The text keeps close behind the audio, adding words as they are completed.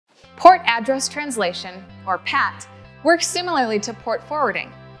Port address translation, or PAT, works similarly to port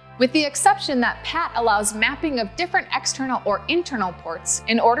forwarding, with the exception that PAT allows mapping of different external or internal ports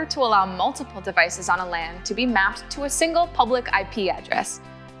in order to allow multiple devices on a LAN to be mapped to a single public IP address.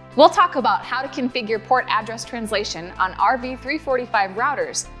 We'll talk about how to configure port address translation on RV345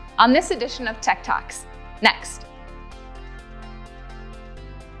 routers on this edition of Tech Talks, next.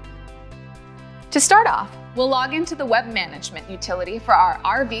 To start off, we'll log into the web management utility for our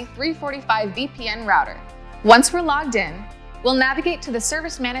RV345 VPN router. Once we're logged in, we'll navigate to the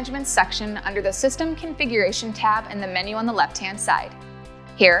Service Management section under the System Configuration tab in the menu on the left-hand side.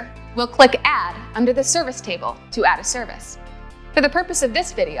 Here, we'll click Add under the Service table to add a service. For the purpose of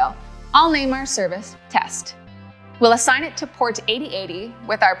this video, I'll name our service Test. We'll assign it to port 8080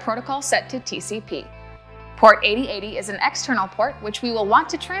 with our protocol set to TCP. Port 8080 is an external port which we will want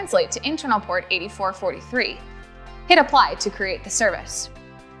to translate to internal port 8443. Hit Apply to create the service.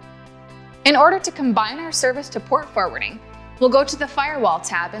 In order to combine our service to port forwarding, we'll go to the Firewall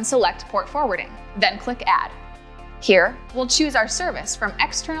tab and select Port Forwarding, then click Add. Here, we'll choose our service from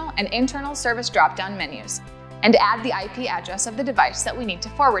external and internal service drop-down menus and add the IP address of the device that we need to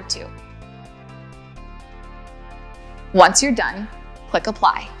forward to. Once you're done, click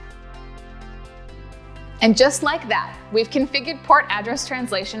Apply. And just like that, we've configured port address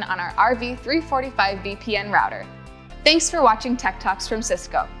translation on our RV345 VPN router. Thanks for watching Tech Talks from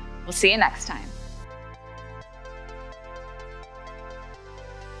Cisco. We'll see you next time.